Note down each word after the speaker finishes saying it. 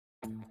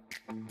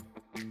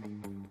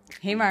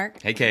Hey,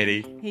 Mark. Hey,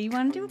 Katie. Hey, you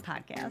want to do a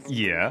podcast?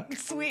 Yeah.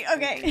 Sweet.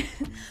 Okay.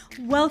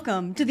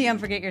 Welcome to the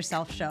Unforget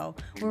Yourself show,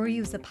 where we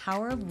use the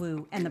power of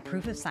woo and the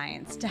proof of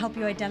science to help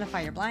you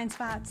identify your blind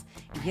spots,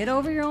 get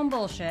over your own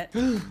bullshit,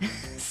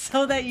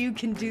 so that you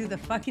can do the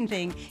fucking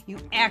thing you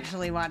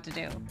actually want to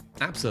do.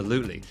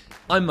 Absolutely.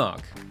 I'm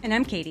Mark. And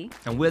I'm Katie.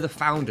 And we're the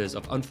founders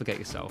of Unforget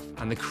Yourself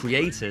and the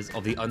creators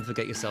of the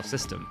Unforget Yourself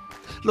system.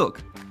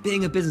 Look,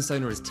 being a business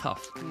owner is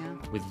tough. Yeah.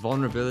 With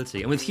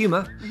vulnerability and with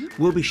humor,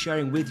 we'll be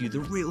sharing with you the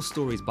real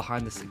stories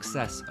behind the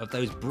success of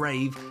those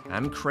brave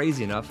and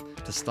crazy enough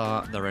to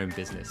start their own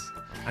business.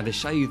 And to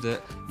show you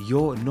that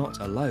you're not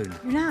alone.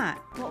 You're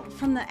not. Well,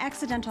 from the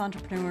accidental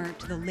entrepreneur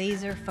to the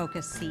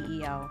laser-focused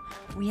CEO,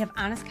 we have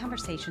honest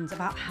conversations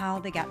about how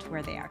they got to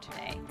where they are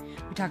today.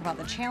 We talk about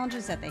the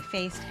challenges that they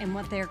faced and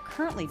what they're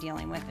currently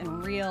dealing with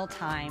in real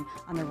time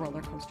on their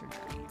roller coaster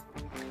journey.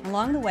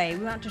 Along the way,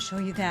 we want to show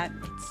you that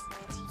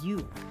it's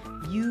you.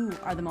 You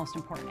are the most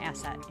important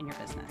asset in your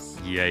business.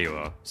 Yeah, you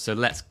are. So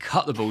let's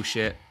cut the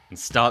bullshit and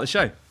start the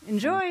show.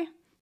 Enjoy.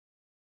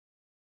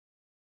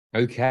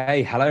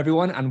 Okay, hello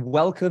everyone and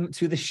welcome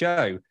to the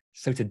show.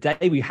 So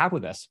today we have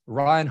with us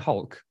Ryan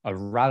Holck of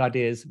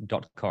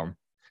radideas.com.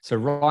 So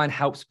Ryan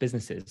helps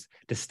businesses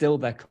distill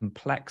their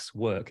complex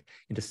work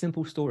into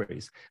simple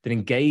stories that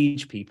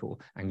engage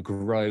people and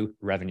grow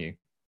revenue.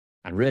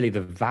 And really the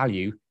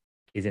value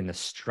is in the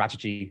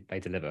strategy they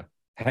deliver.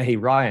 Hey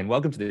Ryan,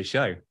 welcome to the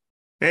show.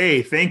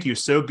 Hey, thank you.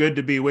 So good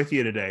to be with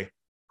you today.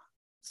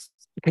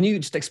 Can you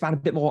just expand a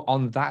bit more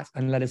on that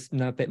and let us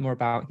know a bit more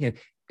about,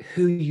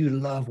 who you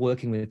love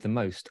working with the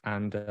most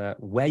and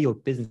where your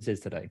business is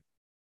today?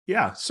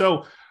 Yeah.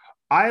 So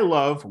I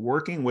love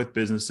working with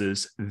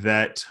businesses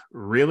that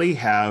really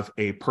have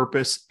a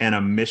purpose and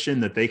a mission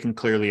that they can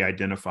clearly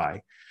identify.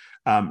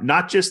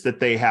 Not just that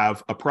they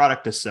have a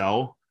product to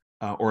sell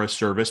or a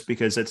service,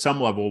 because at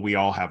some level we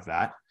all have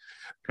that,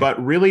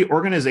 but really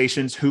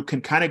organizations who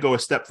can kind of go a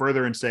step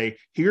further and say,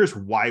 here's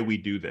why we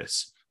do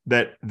this,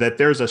 that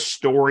there's a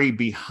story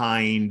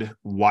behind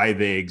why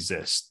they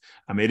exist.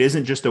 It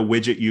isn't just a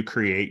widget you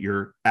create.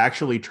 You're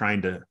actually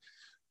trying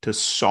to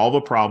solve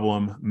a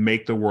problem,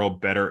 make the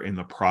world better in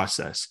the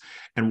process.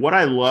 And what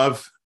I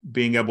love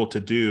being able to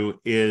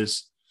do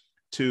is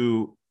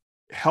to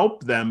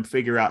help them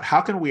figure out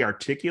how can we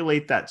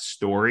articulate that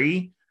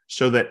story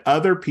so that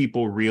other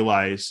people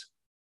realize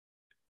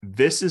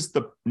this is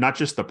not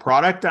just the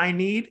product I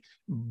need,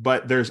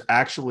 but there's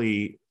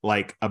actually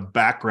like a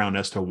background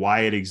as to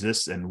why it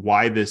exists and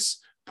why this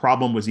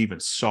problem was even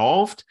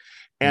solved.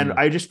 And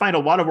I just find a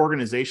lot of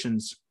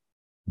organizations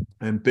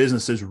and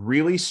businesses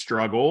really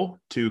struggle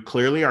to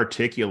clearly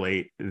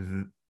articulate,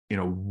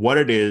 what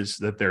it is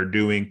that they're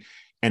doing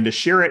and to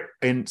share it,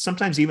 and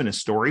sometimes even in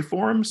story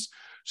forms,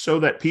 so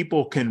that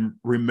people can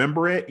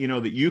remember it.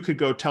 That you could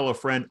go tell a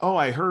friend, "Oh,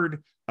 I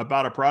heard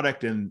about a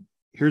product, and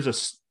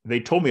they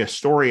told me a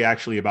story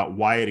actually about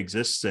why it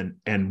exists."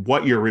 And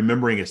what you're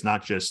remembering is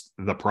not just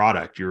the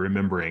product; you're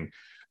remembering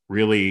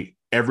really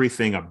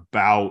everything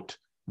about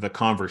the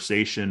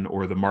conversation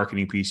or the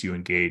marketing piece you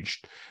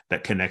engaged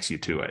that connects you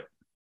to it.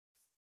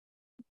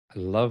 I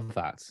love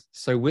that.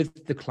 So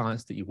with the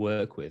clients that you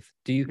work with,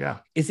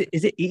 is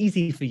it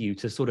easy for you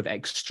to sort of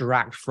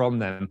extract from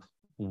them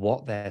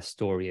what their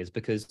story is?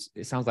 Because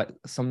it sounds like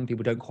some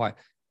people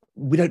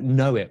we don't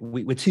know it.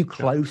 We're too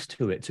close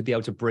to it to be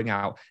able to bring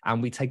out,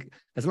 and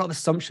there's a lot of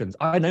assumptions.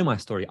 I know my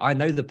story. I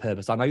know the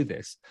purpose. I know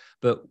this,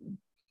 but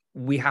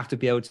we have to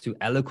be able to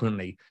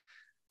eloquently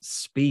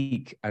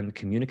speak and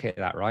communicate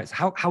that, right?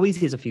 So how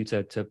easy is it for you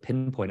to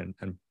pinpoint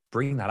and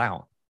bring that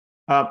out?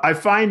 I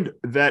find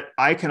that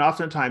I can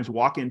oftentimes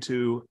walk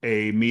into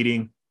a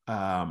meeting,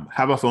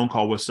 have a phone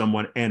call with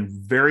someone, and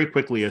very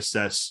quickly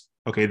assess,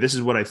 okay, this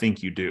is what I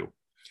think you do.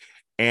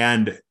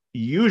 And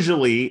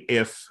usually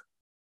if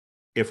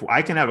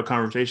I can have a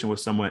conversation with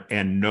someone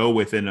and know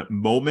within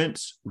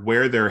moments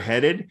where they're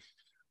headed,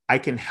 I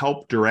can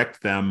help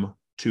direct them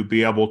to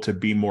be able to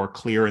be more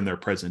clear in their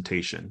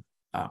presentation.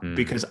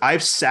 Because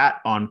I've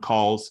sat on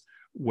calls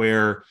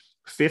where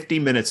 50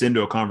 minutes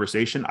into a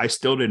conversation, I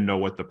still didn't know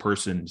what the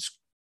person's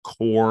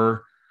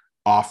core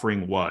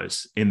offering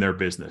was in their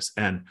business.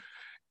 And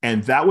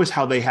that was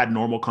how they had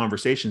normal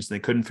conversations. They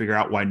couldn't figure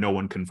out why no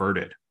one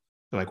converted.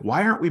 They're like,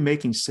 why aren't we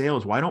making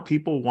sales? Why don't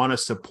people want to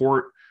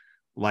support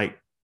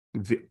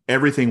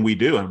everything we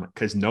do? And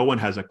because no one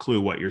has a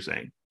clue what you're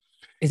saying.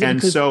 Is it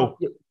because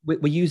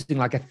we're using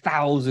like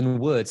 1,000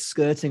 words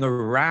skirting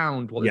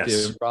around what we're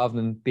doing rather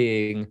than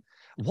being...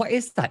 What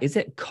is that? Is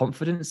it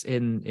confidence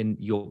in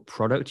your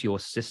product, your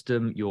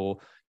system, your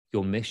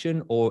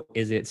mission, or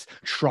is it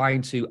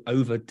trying to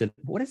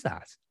what is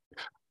that?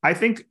 I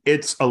think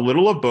it's a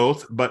little of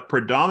both, but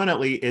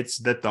predominantly it's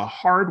that the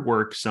hard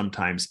work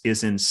sometimes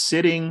is in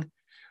sitting,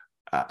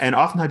 and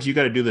oftentimes you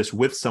got to do this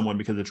with someone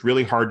because it's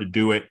really hard to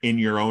do it in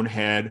your own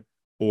head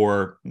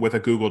or with a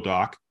Google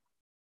Doc.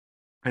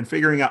 And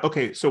figuring out,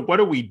 okay, so what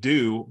do we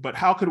do, but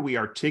how could we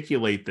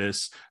articulate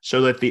this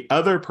so that the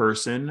other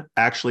person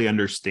actually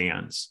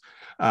understands?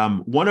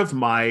 One of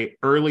my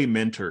early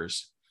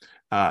mentors,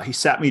 he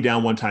sat me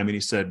down one time and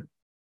he said,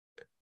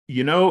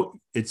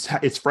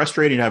 it's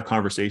frustrating to have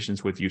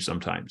conversations with you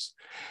sometimes.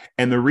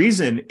 And the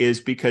reason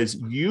is because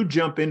you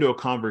jump into a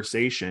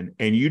conversation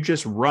and you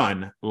just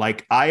run,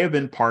 like I have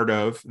been part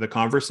of the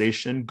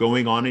conversation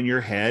going on in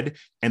your head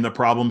and the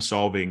problem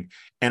solving,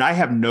 and I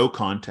have no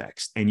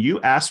context. And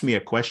you ask me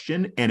a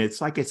question and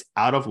it's like it's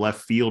out of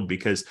left field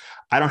because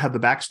I don't have the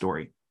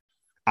backstory.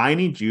 I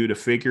need you to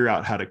figure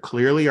out how to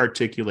clearly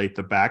articulate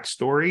the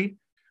backstory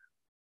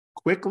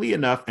quickly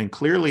enough and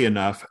clearly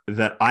enough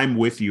that I'm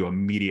with you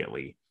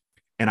immediately.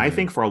 And I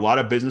think for a lot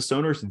of business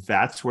owners,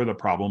 that's where the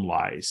problem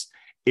lies,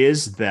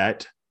 is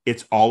that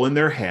it's all in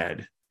their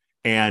head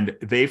and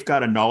they've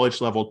got a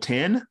knowledge level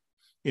 10,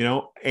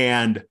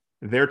 and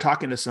they're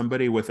talking to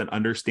somebody with an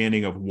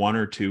understanding of 1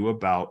 or 2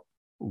 about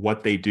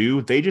what they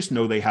do. They just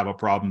know they have a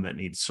problem that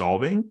needs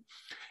solving.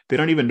 They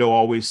don't even know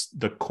always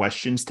the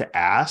questions to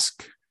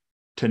ask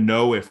to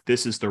know if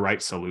this is the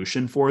right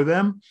solution for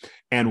them.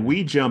 And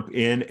we jump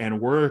in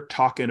and we're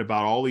talking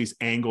about all these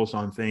angles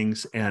on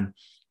things. And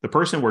the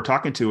person we're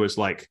talking to is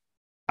like,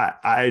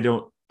 I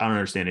don't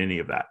understand any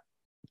of that.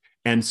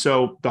 And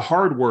so the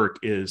hard work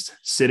is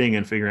sitting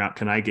and figuring out,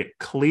 can I get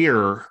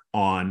clear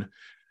on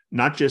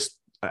not just,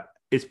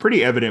 it's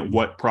pretty evident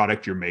what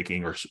product you're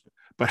making,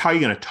 but how are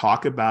you going to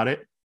talk about it?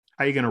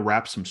 How are you going to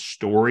wrap some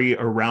story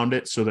around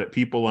it so that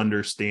people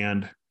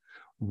understand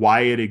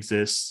why it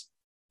exists,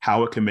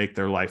 how it can make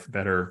their life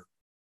better,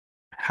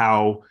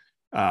 how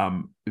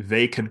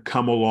they can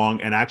come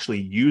along and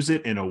actually use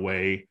it in a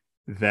way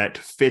that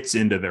fits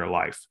into their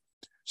life.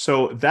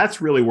 So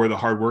that's really where the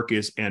hard work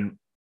is. And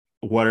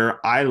what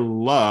I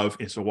love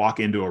is to walk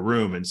into a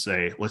room and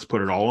say, let's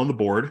put it all on the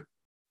board.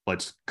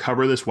 Let's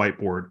cover this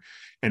whiteboard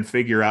and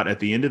figure out at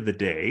the end of the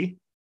day,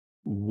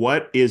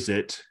 what is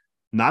it,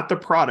 not the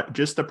product,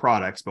 just the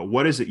products, but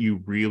what is it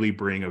you really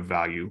bring of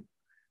value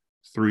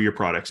through your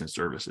products and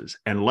services?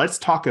 And let's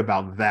talk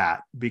about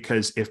that,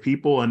 because if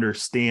people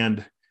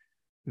understand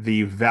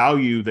the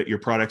value that your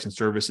products and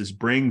services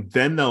bring,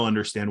 then they'll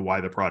understand why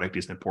the product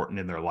is important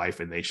in their life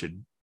and they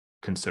should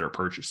consider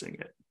purchasing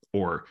it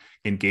or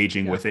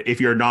engaging with it. If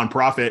you're a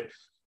nonprofit,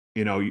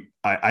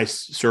 I have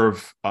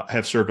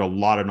served a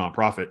lot of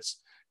nonprofits,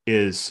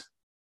 is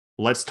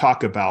let's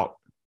talk about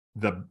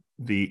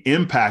the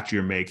impact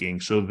you're making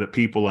so that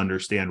people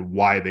understand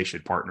why they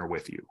should partner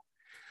with you.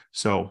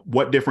 So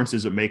what difference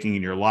is it making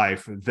in your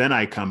life? Then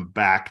I come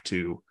back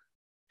to,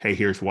 hey,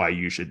 here's why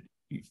you should,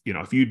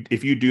 if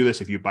you do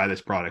this, if you buy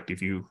this product,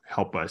 if you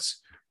help us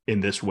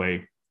in this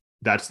way,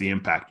 that's the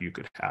impact you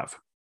could have.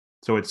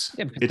 So it's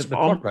the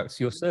product,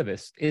 your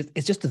service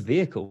it's just a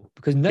vehicle,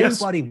 because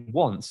nobody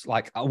wants,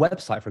 like a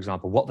website, for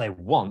example, what they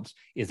want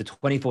is a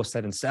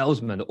 24/7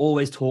 salesman that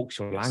always talks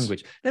your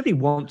language. Nobody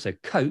wants a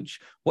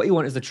coach. What you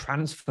want is the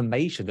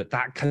transformation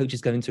that coach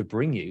is going to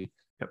bring you.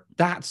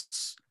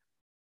 That's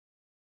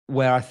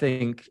where I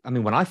think,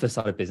 when I first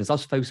started business, I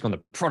was focusing on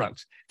the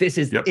product. This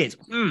is it.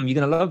 You're going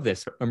to love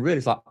this. And really,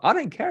 it's like, I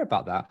don't care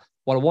about that.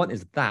 What I want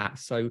is that.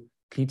 So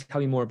can you tell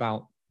me more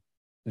about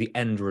the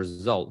end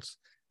result?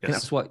 I think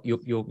that's what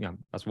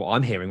that's what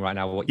I'm hearing right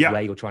now.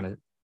 Where you're trying to,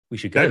 we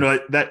should go.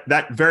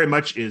 That very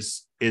much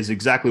is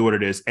exactly what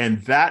it is.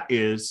 And that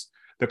is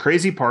the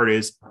crazy part,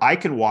 is I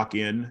can walk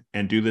in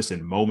and do this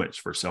in moments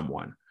for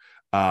someone.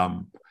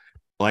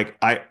 Like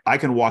I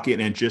can walk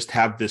in and just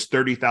have this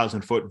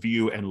 30,000 foot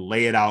view and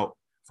lay it out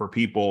for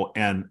people.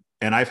 And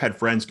I've had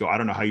friends go, I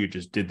don't know how you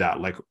just did that.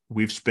 Like,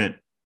 we've spent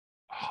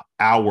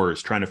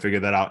hours trying to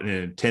figure that out. And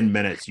in 10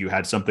 minutes, you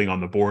had something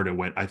on the board and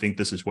went, I think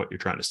this is what you're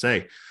trying to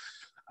say.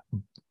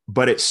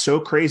 But it's so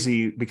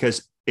crazy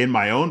because in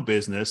my own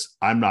business,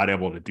 I'm not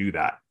able to do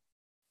that.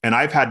 And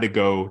I've had to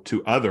go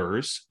to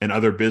others and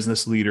other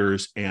business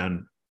leaders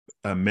and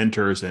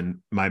mentors and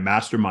my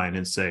mastermind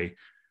and say,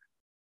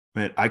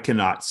 man, I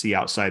cannot see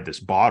outside this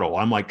bottle.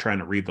 I'm like trying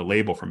to read the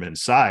label from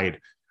inside.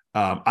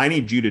 I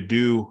need you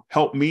to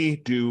help me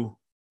do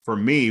for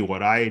me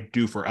what I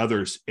do for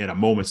others in a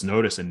moment's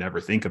notice and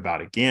never think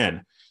about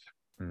again.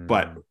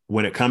 But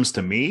when it comes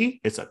to me,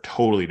 it's a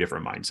totally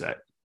different mindset.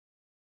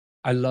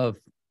 I love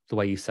the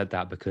way you said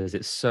that, because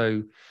it's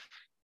so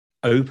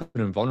open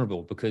and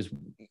vulnerable, because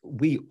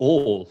we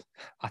all,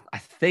 I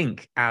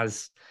think,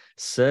 as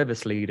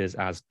service leaders,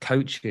 as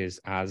coaches,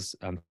 as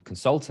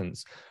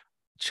consultants,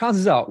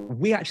 chances are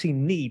we actually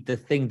need the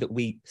thing that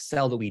we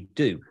sell, that we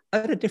do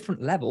at a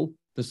different level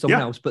than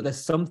someone else, but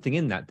there's something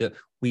in that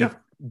we've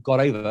got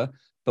over,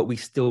 but we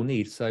still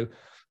need. So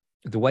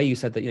the way you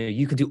said that,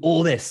 you can do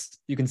all this,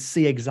 you can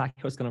see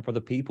exactly what's going on for other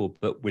people,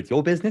 but with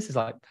your business, it's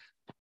like,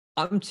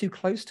 I'm too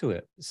close to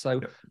it.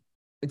 So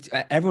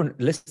everyone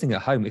listening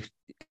at home,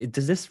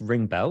 does this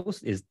ring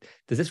bells? Is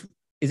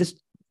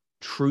this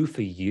true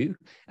for you?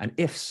 And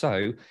if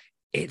so,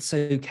 it's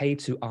okay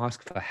to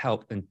ask for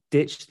help and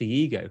ditch the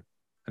ego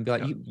and be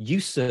like, you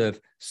serve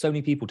so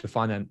many people to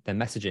find their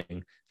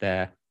messaging,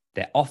 their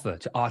offer,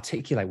 to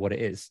articulate what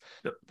it is.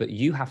 But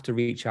you have to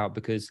reach out,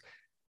 because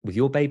with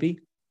your baby,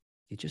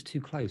 you're just too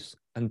close.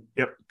 And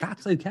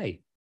that's okay.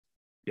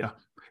 Yeah,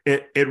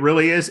 it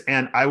really is.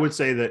 And I would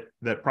say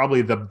that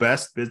probably the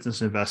best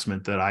business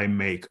investment that I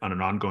make on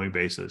an ongoing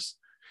basis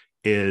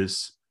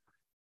is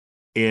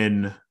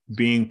in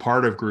being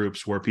part of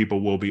groups where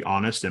people will be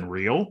honest and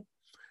real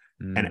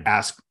and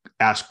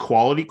ask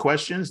quality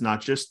questions, not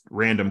just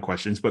random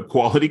questions, but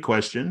quality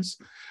questions,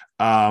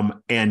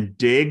 and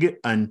dig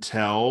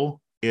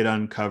until it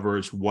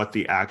uncovers what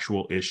the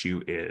actual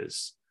issue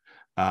is.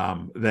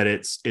 That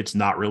it's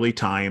not really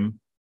time.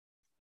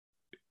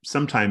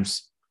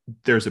 Sometimes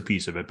there's a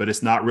piece of it, but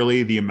it's not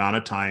really the amount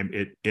of time.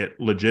 It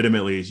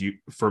legitimately is,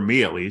 for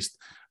me at least,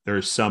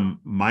 there's some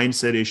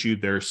mindset issue.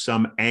 There's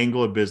some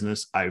angle of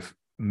business I've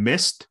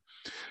missed.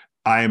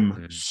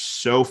 I'm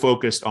so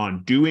focused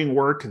on doing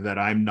work that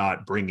I'm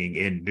not bringing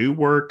in new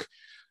work.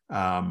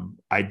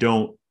 I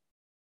don't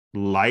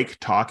like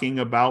talking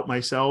about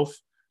myself,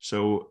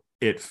 so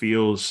it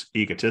feels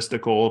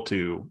egotistical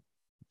to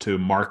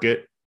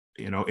market,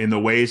 in the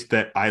ways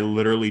that I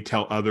literally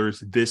tell others,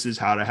 this is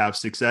how to have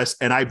success.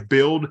 And I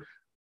build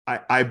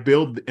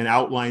an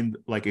outline,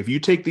 like, if you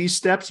take these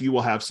steps, you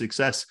will have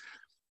success.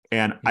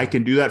 And I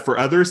can do that for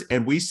others,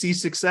 and we see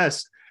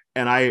success.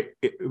 And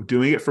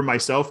doing it for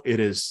myself, it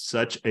is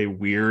such a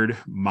weird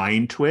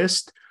mind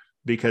twist,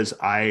 because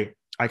I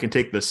can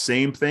take the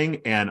same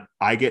thing and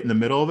I get in the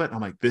middle of it. And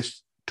I'm like,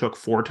 this took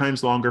 4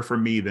 times longer for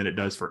me than it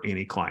does for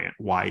any client.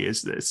 Why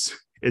is this?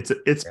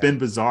 It's been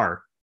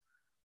bizarre.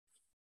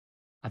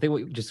 I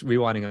think just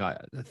rewinding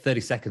 30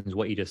 seconds,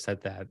 what you just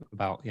said there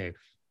about,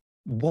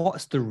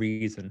 what's the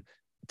reason?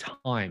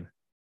 Time.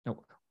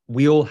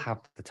 We all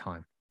have the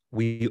time.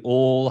 We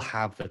all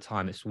have the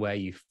time. It's where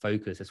you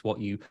focus. It's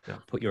what you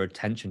put your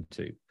attention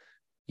to.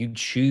 You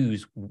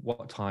choose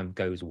what time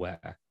goes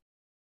where.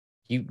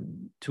 You,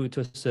 to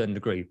a certain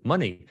degree,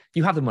 money.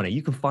 You have the money.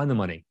 You can find the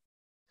money.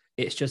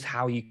 It's just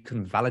how you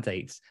can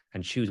validate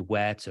and choose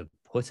where to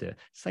put it.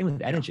 Same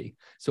with energy.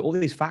 So all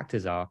these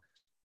factors are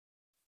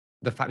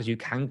the factors you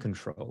can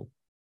control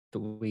that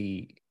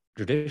we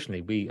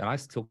traditionally, and I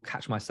still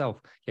catch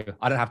myself,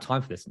 I don't have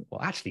time for this. Well,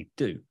 I actually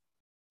do.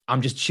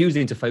 I'm just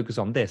choosing to focus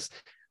on this.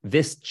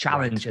 This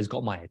challenge has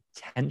got my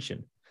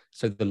attention.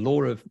 So the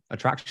law of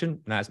attraction,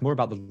 now it's more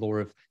about the law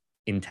of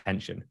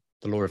intention,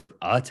 the law of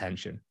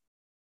attention.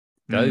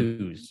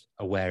 Those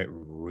are where it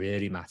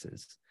really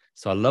matters.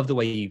 So I love the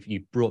way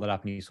you brought that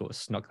up and you sort of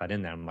snuck that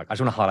in there. I'm like, I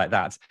just want to highlight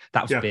that.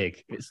 That was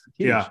big. It's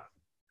huge. Yeah.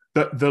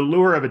 The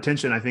lure of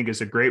attention, I think,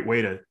 is a great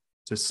way to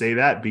say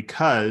that,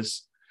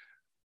 because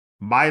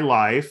my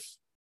life,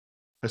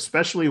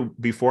 especially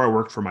before I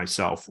worked for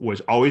myself,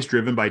 was always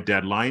driven by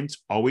deadlines,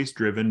 always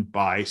driven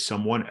by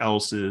someone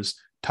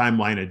else's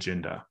timeline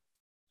agenda.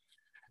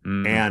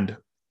 And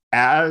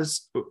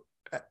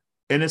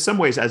in some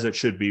ways, as it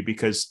should be,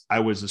 because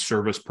I was a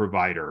service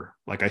provider.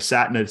 Like, I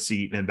sat in a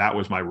seat and that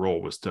was my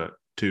role, was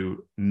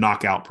to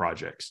knock out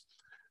projects.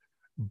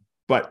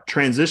 But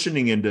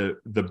transitioning into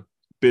the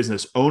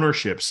business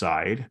ownership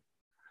side,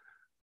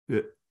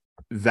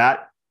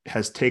 that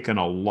has taken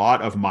a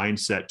lot of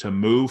mindset to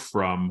move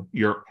from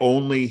you're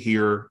only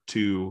here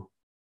to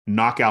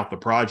knock out the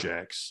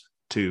projects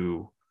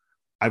to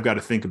I've got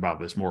to think about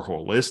this more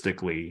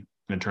holistically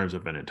in terms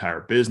of an entire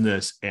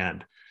business.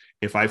 And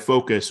if I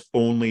focus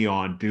only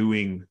on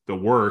doing the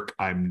work,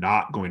 I'm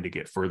not going to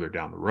get further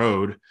down the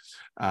road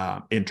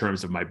in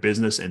terms of my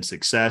business and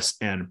success.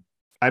 And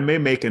I may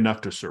make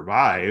enough to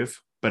survive,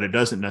 but it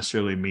doesn't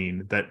necessarily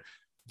mean that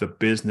the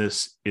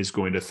business is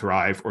going to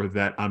thrive or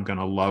that I'm going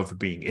to love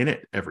being in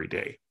it every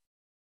day.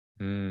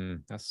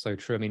 That's so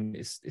true. I mean,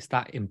 it's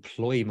that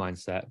employee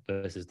mindset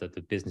versus the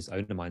business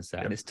owner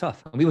mindset. And it's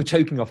tough. And we were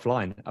joking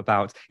offline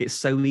about it's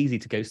so easy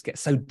to get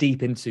so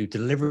deep into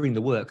delivering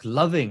the work,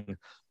 loving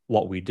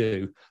what we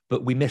do,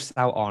 but we miss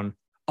out on,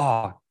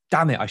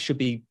 damn it, I should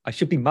be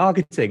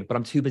marketing, but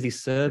I'm too busy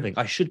serving.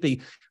 I should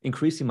be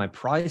increasing my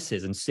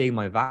prices and seeing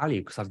my value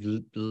because I've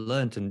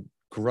learned and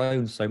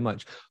grown so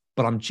much,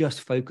 but I'm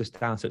just focused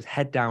down. So it's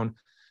head down,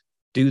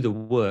 do the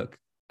work.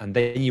 And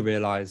then you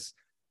realize,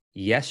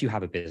 yes, you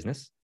have a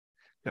business,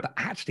 but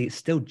actually it's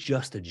still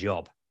just a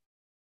job.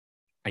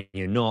 And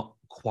you're not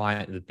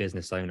quite the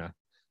business owner.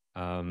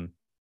 To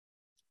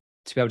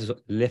be able to sort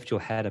of lift your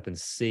head up and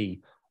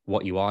see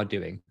what you are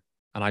doing.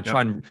 And I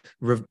try and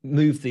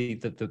remove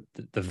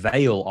the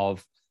veil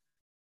of,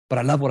 but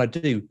I love what I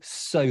do,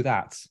 so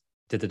that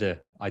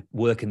I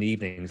work in the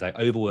evenings, I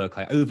overwork,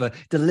 I over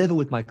deliver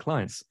with my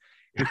clients,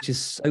 which is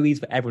so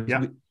easy for everyone.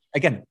 Yeah.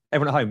 Again,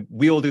 everyone at home,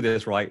 we all do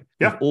this, right?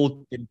 Yeah. We've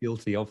all been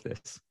guilty of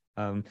this.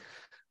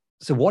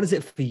 So what is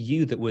it for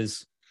you that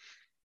was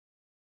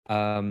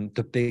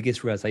the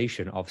biggest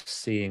realization of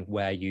seeing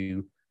where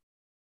you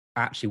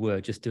actually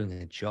were just doing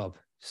a job,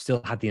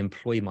 still had the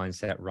employee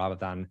mindset rather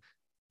than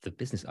the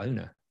business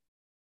owner?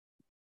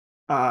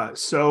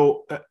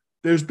 So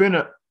there's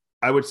been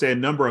I would say a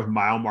number of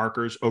mile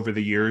markers over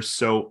the years.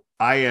 So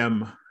I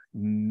am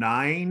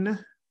 9,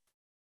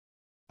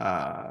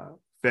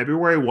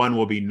 February 1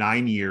 will be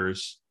 9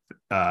 years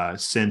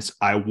since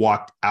I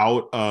walked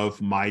out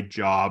of my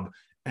job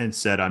and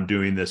said, I'm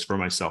doing this for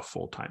myself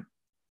full time.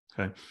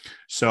 Okay.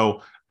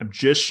 So I'm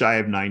just shy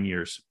of 9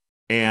 years.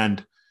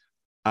 And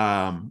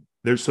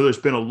there's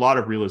been a lot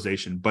of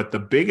realization, but the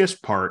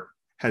biggest part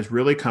has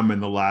really come in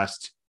the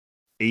last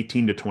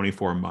 18 to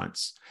 24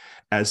 months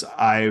as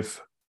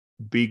I've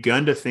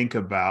begun to think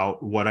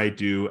about what I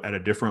do at a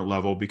different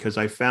level, because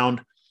I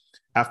found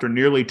after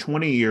nearly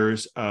 20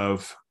 years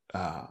of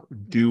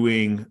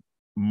doing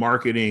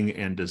marketing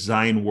and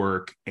design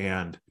work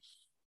and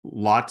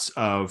lots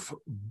of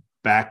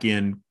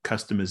back-end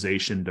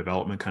customization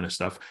development kind of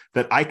stuff,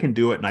 that I can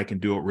do it, and I can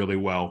do it really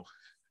well,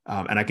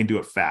 and I can do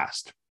it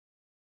fast.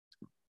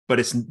 But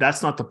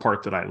that's not the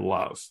part that I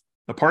love.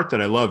 The part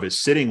that I love is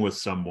sitting with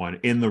someone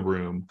in the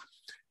room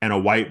and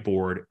a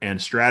whiteboard and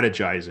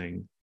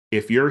strategizing.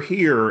 If you're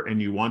here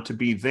and you want to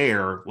be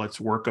there, let's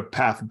work a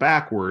path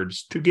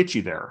backwards to get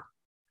you there.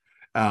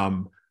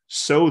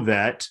 So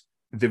that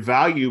the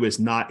value is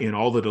not in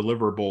all the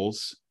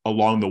deliverables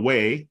along the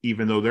way,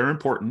 even though they're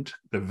important.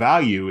 The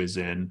value is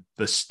in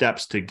the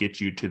steps to get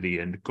you to the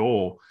end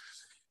goal.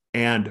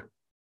 And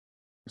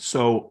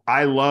so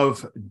I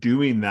love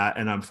doing that.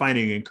 And I'm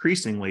finding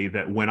increasingly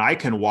that when I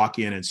can walk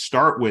in and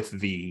start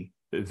with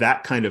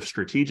that kind of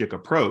strategic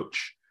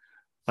approach,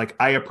 like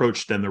I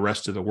approach then the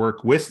rest of the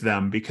work with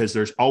them, because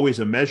there's always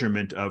a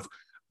measurement of,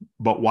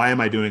 but why am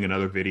I doing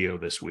another video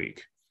this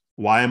week?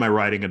 Why am I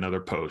writing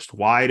another post?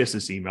 Why does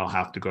this email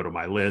have to go to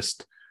my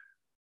list?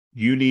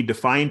 You need to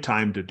find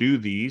time to do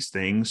these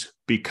things,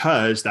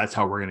 because that's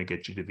how we're going to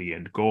get you to the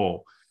end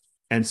goal.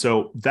 And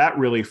so that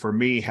really, for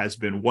me, has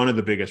been one of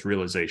the biggest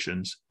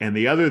realizations. And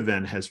the other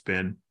then has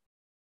been,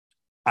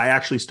 I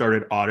actually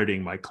started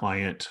auditing my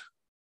client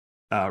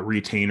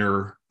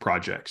retainer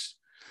projects.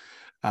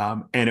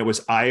 And it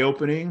was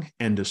eye-opening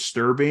and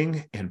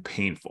disturbing and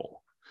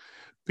painful,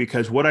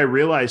 because what I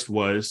realized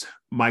was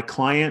my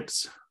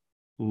clients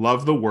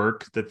love the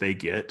work that they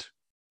get,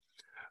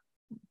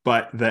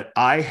 but that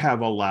I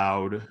have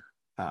allowed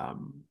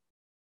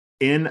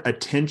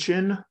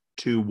inattention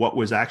to what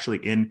was actually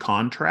in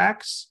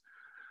contracts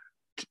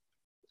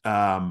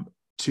to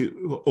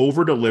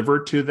over-deliver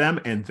to them,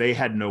 and they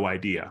had no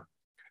idea.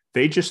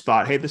 They just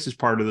thought, hey, this is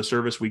part of the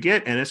service we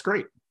get, and it's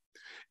great.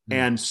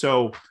 And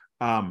so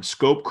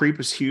scope creep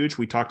is huge.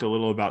 We talked a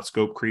little about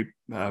scope creep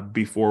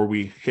before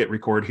we hit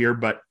record here,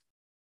 but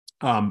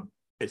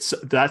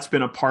that's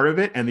been a part of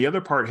it. And the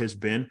other part has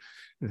been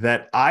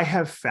that I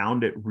have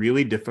found it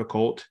really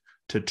difficult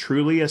to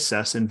truly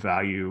assess and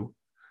value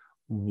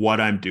what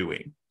I'm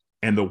doing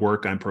and the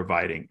work I'm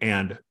providing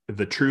and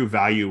the true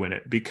value in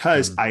it,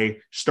 because I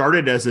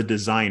started as a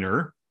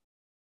designer.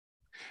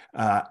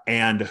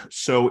 And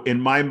so in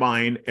my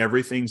mind,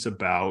 everything's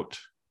about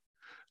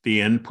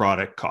the end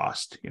product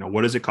cost.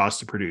 What does it cost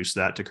to produce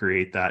that, to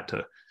create that,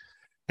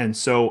 and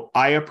so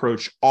I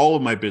approach all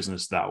of my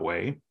business that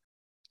way.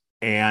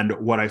 And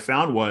what I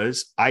found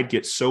was I'd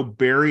get so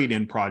buried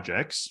in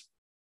projects,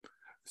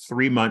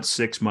 3 months,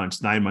 6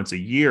 months, 9 months, a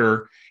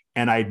year,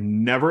 and I'd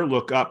never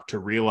look up to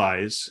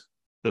realize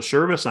the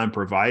service I'm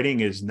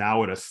providing is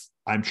now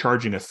I'm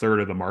charging a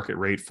third of the market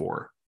rate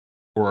for.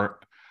 Or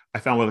I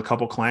found with a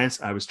couple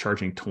clients, I was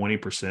charging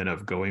 20%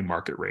 of going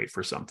market rate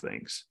for some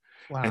things.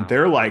 Wow. And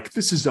they're like,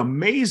 this is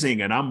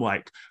amazing. And I'm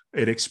like,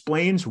 it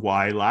explains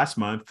why last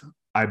month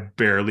I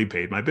barely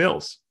paid my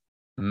bills.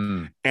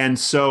 And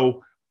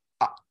so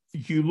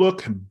you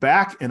look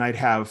back and I'd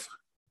have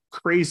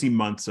crazy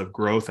months of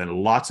growth and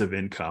lots of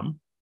income,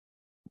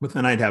 but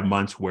then I'd have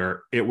months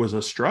where it was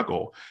a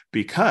struggle,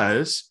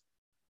 because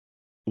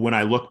when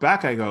I look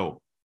back, I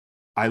go,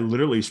 I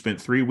literally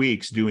spent 3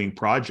 weeks doing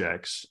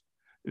projects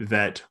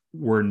that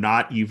were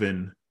not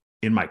even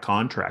in my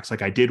contracts.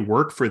 Like I did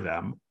work for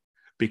them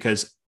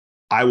because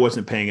I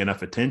wasn't paying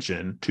enough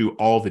attention to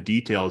all the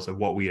details of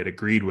what we had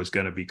agreed was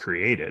going to be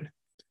created.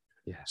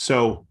 Yeah.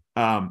 So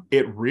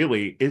it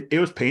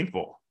was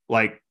painful.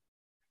 Like,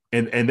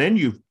 and then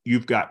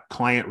you've got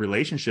client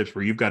relationships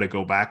where you've got to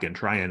go back and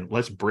try and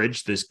let's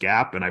bridge this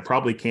gap. And I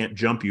probably can't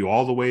jump you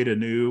all the way to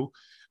new,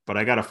 but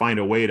I got to find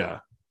a way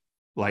to,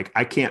 like,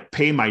 I can't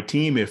pay my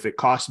team if it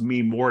costs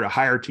me more to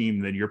hire a team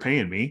than you're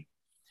paying me,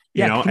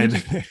 you know?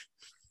 And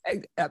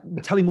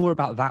tell me more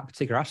about that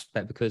particular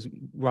aspect, because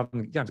rather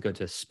than, you don't have to go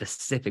into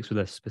specifics with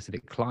a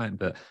specific client,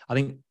 but I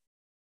think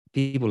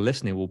people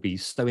listening will be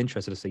so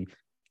interested to see,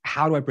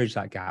 how do I bridge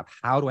that gap?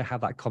 How do I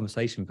have that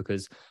conversation?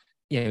 Because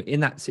in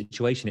that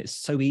situation, it's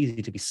so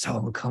easy to be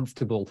so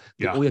uncomfortable.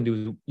 Yeah. All you do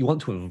is you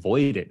want to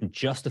avoid it and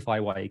justify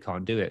why you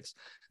can't do it.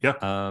 Yeah.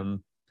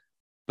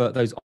 But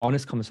those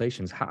honest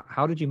conversations,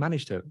 how did you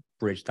manage to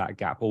bridge that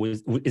gap? Or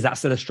is that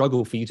still a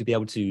struggle for you to be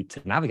able to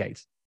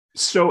navigate?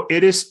 So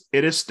it is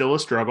still a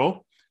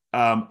struggle,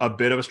 a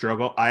bit of a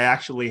struggle. I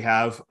actually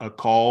have a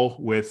call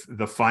with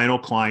the final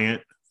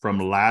client from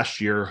last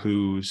year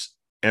who's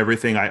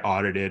everything I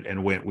audited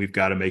and we've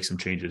got to make some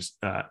changes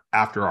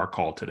after our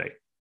call today.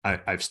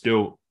 I'm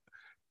still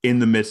in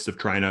the midst of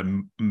trying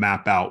to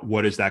map out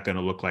what is that going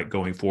to look like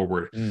going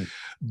forward.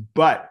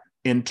 But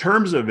in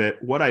terms of it,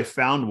 what I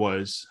found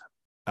was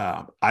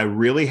I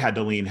really had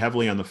to lean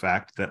heavily on the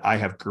fact that I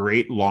have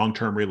great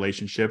long-term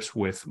relationships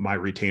with my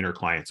retainer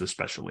clients,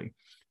 especially.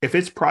 If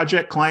it's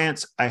project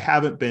clients, I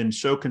haven't been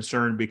so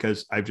concerned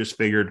because I've just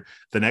figured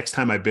the next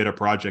time I bid a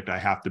project, I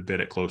have to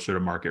bid it closer to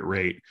market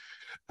rate.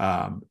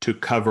 to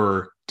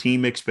cover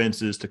team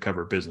expenses, to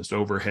cover business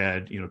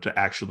overhead, to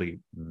actually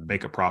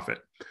make a profit.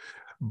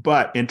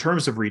 But in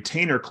terms of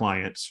retainer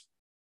clients,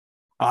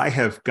 I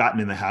have gotten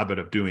in the habit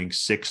of doing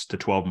 6 to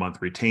 12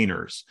 month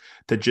retainers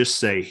to just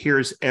say,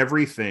 here's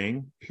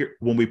everything here.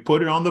 When we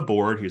put it on the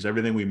board, here's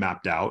everything we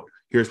mapped out.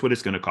 Here's what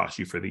it's going to cost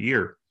you for the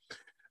year.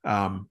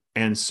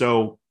 And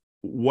so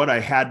what I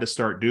had to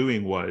start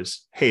doing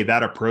was, hey,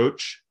 that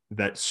approach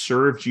that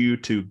served you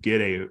to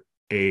get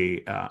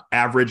a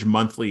average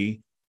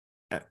monthly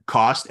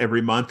cost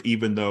every month,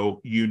 even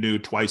though you knew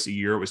twice a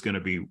year it was going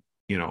to be,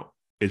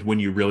 is when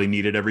you really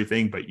needed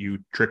everything, but you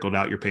trickled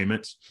out your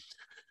payments.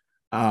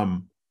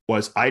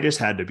 Was I just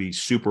had to be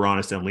super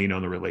honest and lean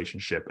on the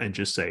relationship and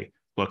just say,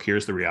 look,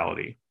 here's the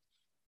reality.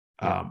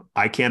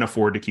 I can't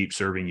afford to keep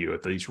serving you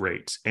at these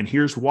rates. And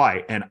here's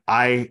why. And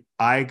I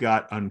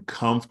got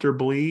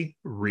uncomfortably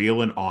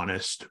real and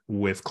honest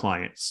with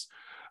clients.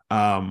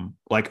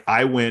 Like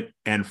I went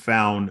and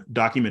found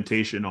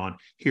documentation on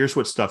here's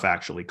what stuff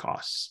actually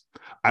costs.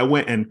 I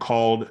went and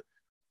called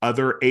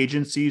other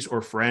agencies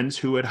or friends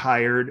who had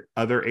hired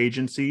other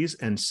agencies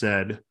and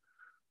said,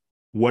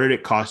 what did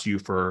it cost you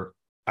for,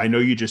 I know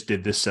you just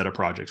did this set of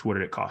projects. What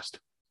did it cost?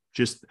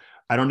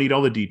 I don't need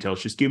all the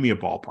details. Just give me a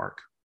ballpark.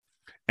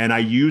 And I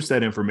used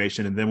that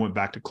information and then went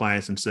back to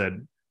clients and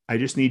said, I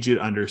just need you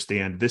to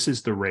understand this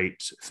is the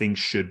rates things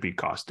should be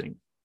costing.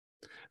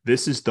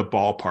 This is the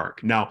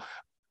ballpark. Now,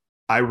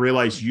 I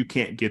realize you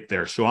can't get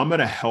there. So I'm going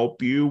to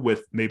help you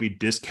with maybe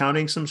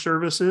discounting some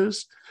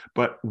services,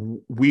 but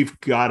we've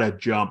got to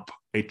jump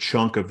a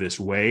chunk of this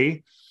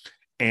way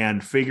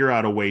and figure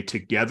out a way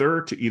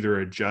together to either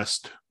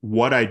adjust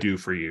what I do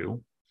for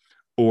you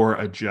or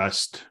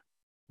adjust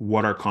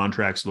what our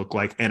contracts look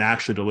like and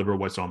actually deliver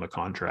what's on the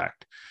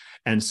contract.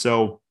 And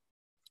so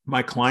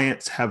my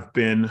clients have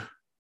been,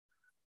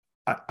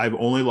 I've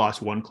only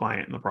lost one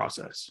client in the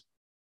process.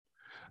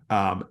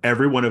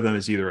 Every one of them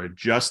is either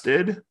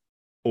adjusted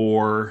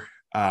or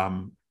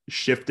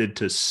shifted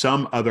to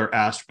some other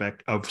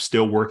aspect of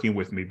still working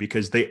with me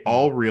because they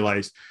all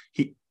realize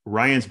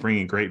Ryan's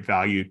bringing great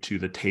value to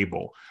the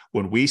table.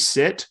 When we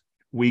sit,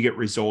 we get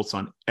results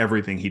on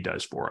everything he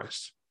does for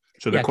us.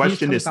 So the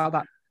question is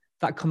about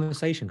that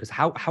conversation, because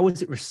how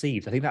is it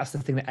received? I think that's the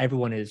thing that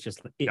everyone is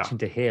just itching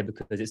to hear,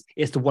 because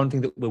it's the one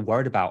thing that we're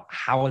worried about.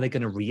 How are they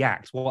going to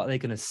react? What are they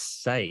going to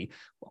say?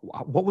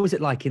 What was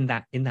it like in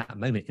that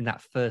moment, in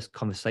that first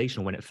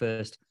conversation when it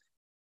first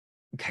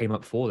came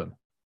up for them?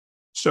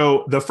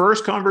 So the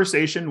first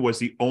conversation was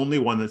the only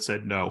one that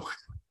said no.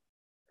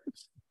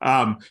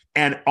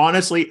 And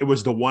honestly, it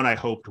was the one I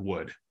hoped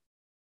would.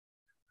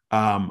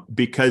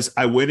 Because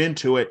I went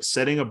into it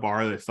setting a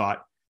bar that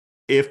thought,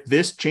 if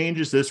this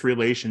changes this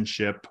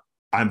relationship,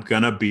 I'm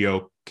going to be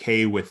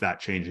okay with that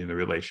changing the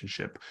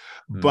relationship.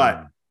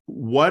 But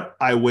what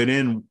I went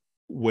in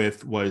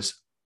with was,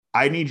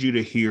 I need you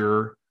to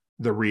hear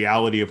the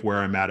reality of where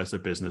I'm at as a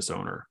business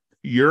owner.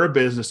 You're a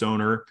business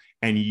owner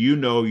and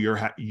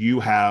you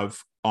have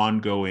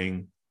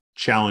ongoing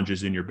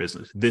challenges in your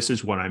business. This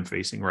is what I'm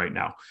facing right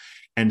now.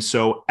 And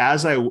so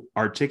as I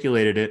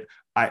articulated it,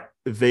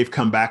 they've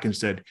come back and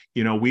said,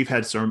 we've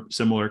had some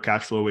similar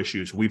cash flow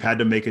issues. We've had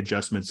to make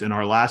adjustments. In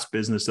our last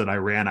business that I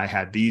ran, I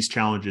had these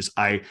challenges.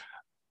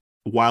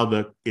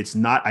 While it's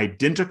not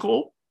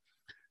identical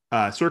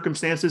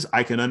circumstances,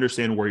 I can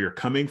understand where you're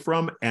coming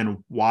from and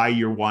why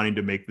you're wanting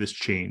to make this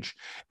change.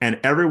 And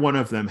every one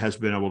of them has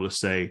been able to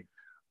say,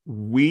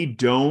 we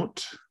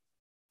don't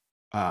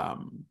have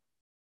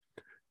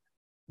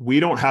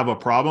a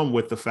problem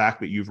with the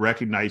fact that you've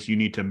recognized you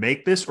need to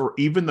make this, or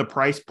even the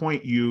price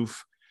point you've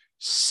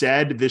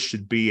said this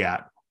should be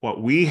at.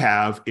 What we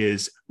have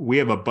is we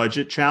have a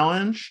budget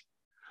challenge,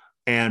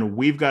 and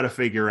we've got to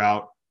figure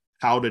out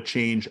how to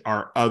change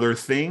our other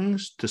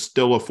things to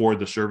still afford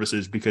the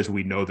services because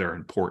we know they're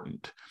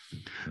important.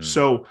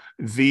 So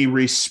the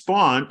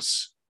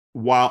response,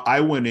 while I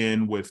went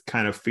in with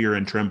kind of fear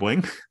and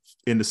trembling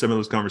into some of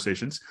those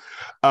conversations,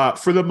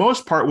 for the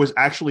most part was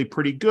actually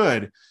pretty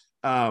good.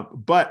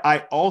 But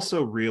I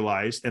also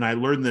realized, and I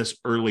learned this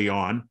early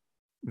on,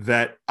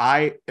 that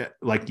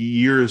like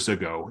years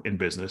ago in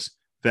business,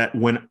 that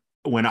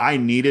when I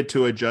needed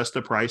to adjust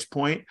a price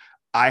point,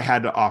 I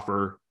had to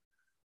offer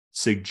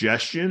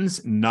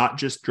suggestions, not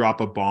just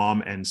drop a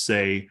bomb and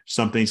say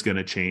something's going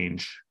to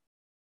change.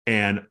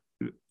 And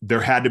there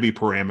had to be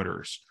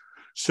parameters.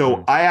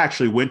 So I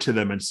actually went to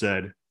them and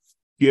said,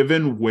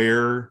 given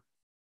where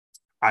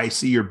I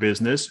see your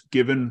business,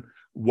 given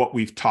what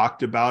we've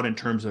talked about in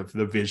terms of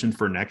the vision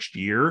for next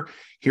year,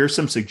 here's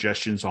some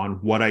suggestions on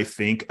what I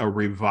think a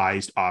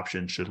revised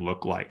option should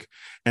look like.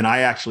 And I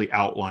actually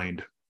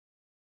outlined,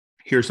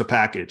 here's a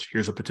package,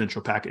 here's a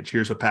potential package,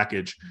 here's a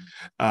package.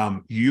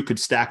 You could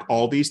stack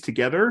all these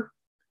together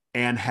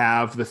and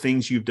have the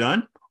things you've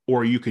done,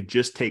 or you could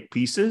just take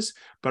pieces.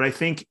 But I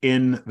think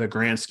in the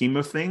grand scheme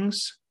of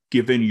things,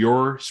 given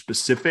your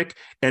specific,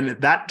 and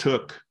that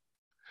took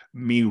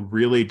me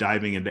really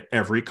diving into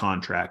every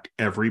contract,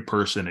 every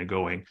person, and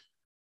going,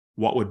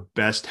 what would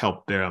best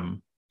help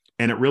them?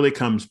 And it really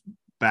comes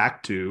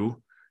back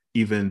to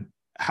even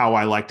how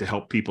I like to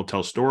help people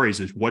tell stories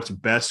is what's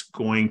best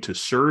going to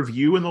serve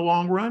you in the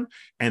long run.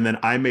 And then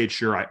I made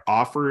sure I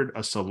offered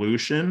a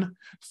solution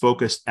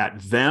focused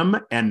at them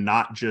and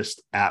not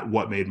just at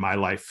what made my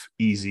life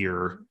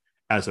easier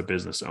as a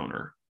business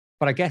owner.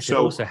 But I guess it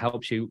also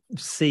helps you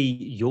see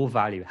your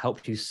value,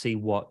 helps you see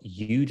what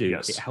you do.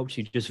 Yes. It helps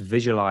you just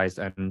visualize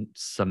and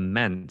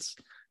cement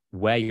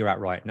where you're at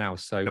right now.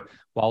 So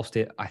whilst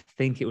I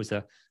think it was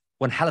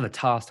one hell of a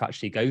task to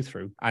actually go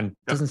through, and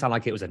doesn't sound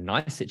like it was a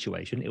nice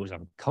situation, it was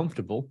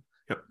uncomfortable,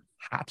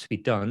 had to be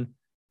done.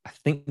 I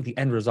think the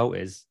end result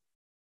is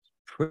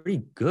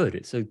pretty good.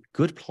 It's a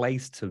good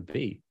place to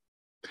be.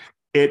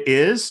 It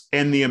is.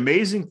 And the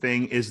amazing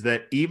thing is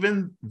that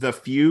even the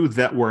few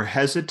that were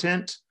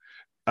hesitant,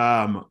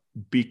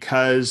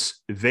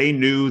 because they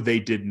knew they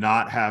did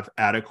not have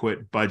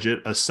adequate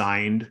budget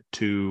assigned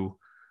to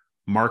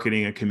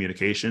marketing and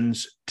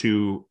communications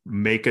to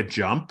make a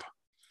jump,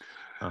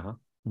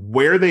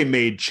 where they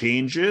made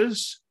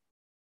changes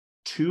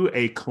to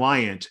a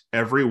client,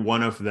 every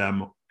one of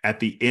them at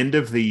the end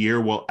of the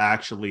year will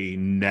actually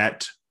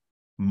net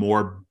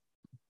more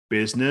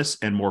business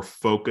and more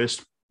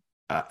focused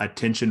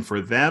attention for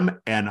them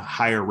and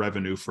higher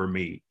revenue for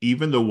me,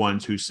 even the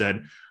ones who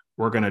said,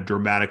 we're going to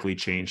dramatically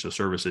change the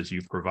services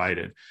you've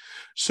provided.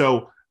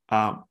 So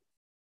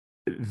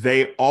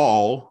they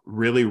all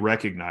really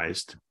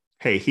recognized,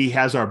 hey, he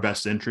has our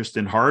best interest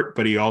in heart,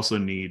 but he also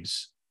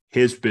needs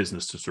his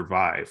business to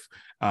survive.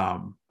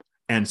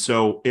 And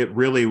so it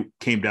really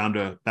came down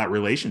to that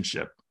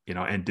relationship,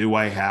 and do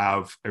I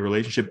have a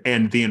relationship,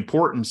 and the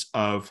importance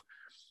of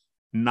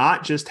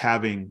not just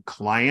having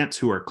clients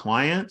who are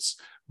clients,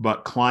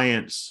 but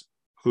clients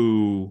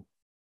who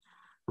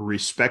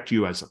respect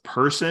you as a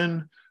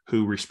person,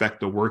 who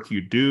respect the work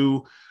you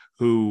do,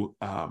 who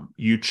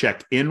you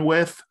check in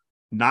with,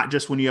 not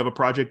just when you have a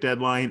project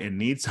deadline and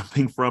need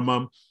something from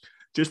them,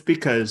 just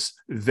because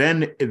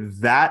then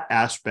that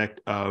aspect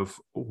of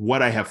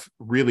what I have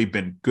really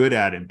been good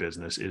at in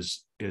business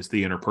is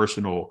the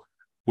interpersonal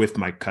with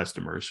my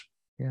customers.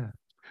 Yeah.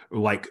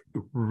 Like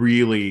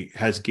really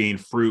has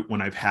gained fruit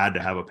when I've had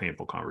to have a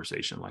painful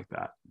conversation like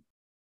that.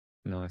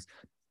 Nice.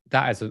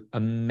 That is an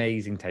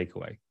amazing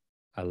takeaway.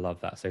 I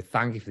love that. So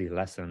thank you for these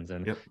lessons,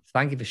 and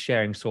thank you for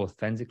sharing so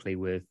authentically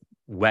with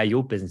where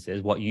your business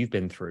is, what you've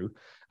been through.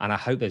 And I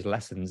hope those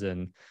lessons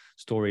and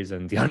stories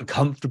and the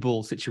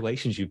uncomfortable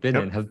situations you've been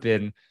in have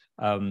been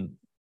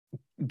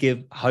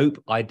give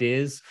hope,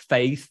 ideas,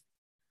 faith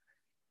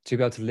to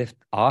be able to lift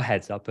our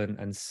heads up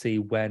and see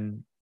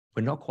when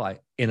we're not quite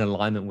in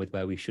alignment with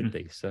where we should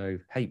be. So,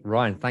 hey,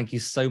 Ryan, thank you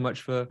so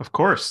much for. Of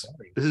course.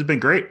 This has been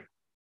great.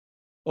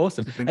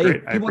 Awesome.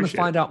 Hey, if you want to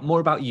find out more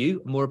about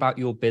you, more about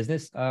your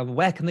business,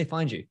 where can they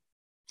find you?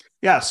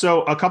 Yeah.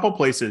 So a couple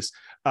places.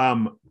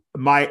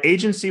 My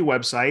agency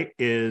website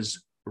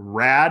is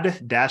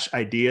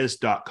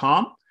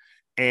rad-ideas.com.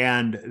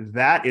 And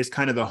that is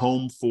kind of the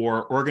home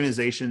for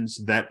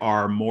organizations that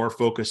are more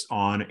focused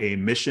on a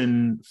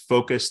mission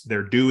focus.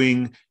 They're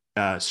doing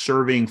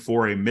serving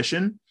for a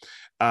mission.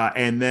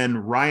 And then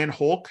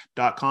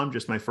ryanholck.com,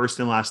 just my first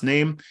and last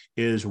name,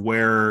 is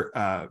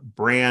where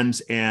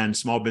brands and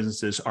small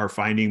businesses are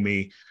finding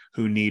me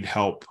who need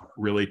help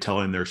really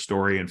telling their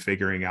story and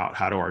figuring out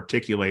how to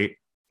articulate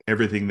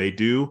everything they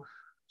do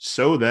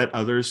so that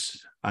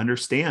others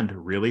understand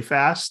really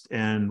fast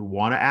and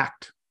want to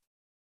act.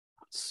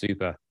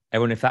 Super.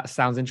 Everyone, if that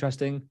sounds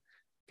interesting,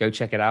 go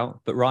check it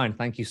out. But Ryan,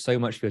 thank you so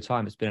much for your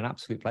time. It's been an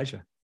absolute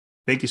pleasure.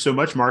 Thank you so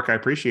much, Mark. I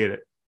appreciate it.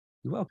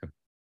 You're welcome.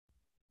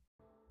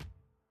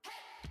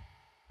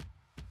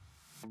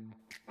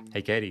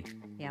 Hey, Katie.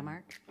 Yeah,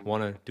 Mark?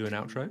 Want to do an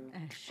outro?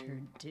 I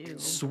sure do.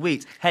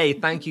 Sweet. Hey,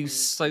 thank you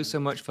so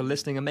much for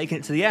listening and making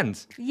it to the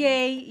end.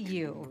 Yay,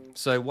 you.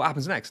 So what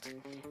happens next?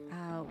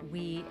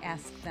 We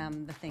ask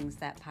them the things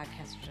that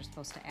podcasters are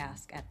supposed to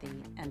ask at the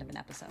end of an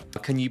episode.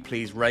 Can you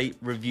please rate,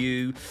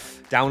 review,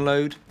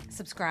 download?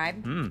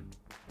 Subscribe.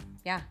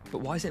 Yeah. But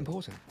why is it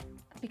important?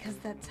 Because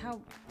that's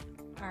how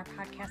our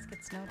podcast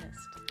gets noticed.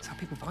 That's how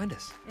people find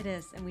us. It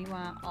is, and we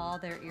want all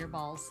their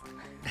earballs.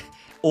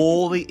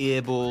 All the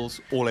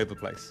earballs all over the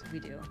place. We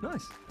do.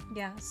 Nice.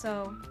 Yeah,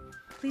 so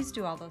please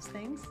do all those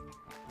things.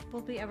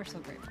 We'll be ever so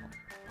grateful.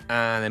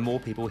 And then more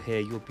people hear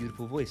your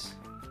beautiful voice.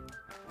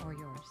 Or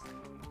yours.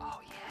 Oh,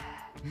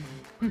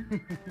 yeah.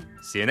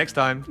 See you next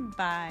time.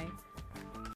 Bye.